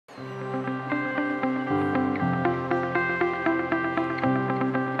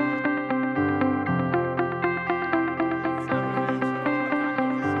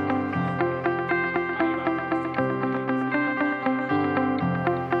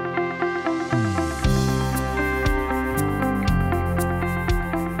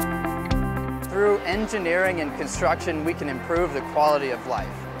engineering and construction, we can improve the quality of life.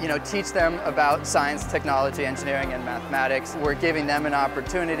 You know, teach them about science, technology, engineering, and mathematics. We're giving them an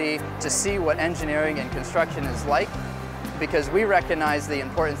opportunity to see what engineering and construction is like, because we recognize the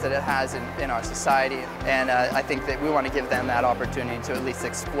importance that it has in our society, and I think that we want to give them that opportunity to at least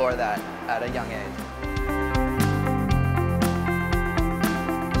explore that at a young age.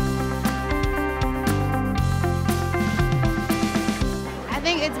 I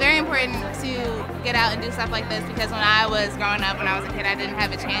think it's very important to get out and do stuff like this, because when I was growing up, when I was a kid, I didn't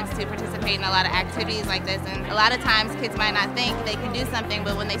have a chance to participate in a lot of activities like this, and a lot of times kids might not think they can do something,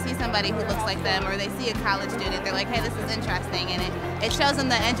 but when they see somebody who looks like them, or they see a college student, they're like, hey, this is interesting, and it shows them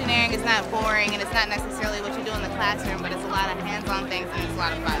that engineering is not boring, and it's not necessarily what you do in the classroom, but it's a lot of hands-on things, and it's a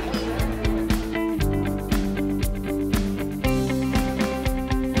lot of fun.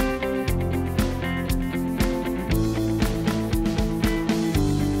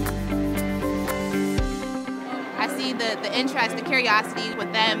 The interest, the curiosity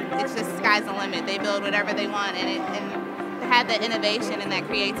with them, it's just sky's the limit. They build whatever they want, and to have that innovation and that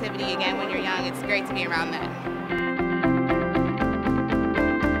creativity again when you're young, it's great to be around that.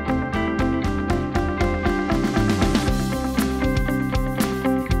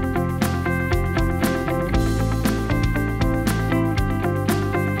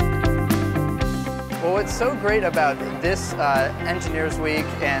 Well, what's so great about this Engineers Week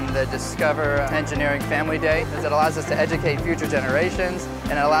and the DiscoverE Engineering Family Day is it allows us to educate future generations,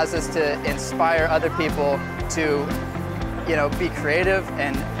 and it allows us to inspire other people to, you know, be creative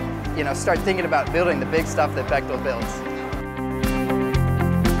and, you know, start thinking about building the big stuff that Bechtel builds.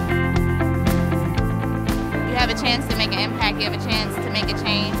 You have a chance to make an impact, you have a chance to make a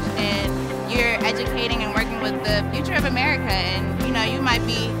change, and you're educating and working with the future of America, and, you know, you might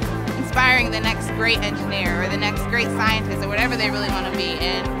be inspiring the next great engineer or the next great scientist or whatever they really want to be,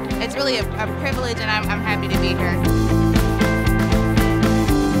 and it's really a privilege, and I'm happy to be here.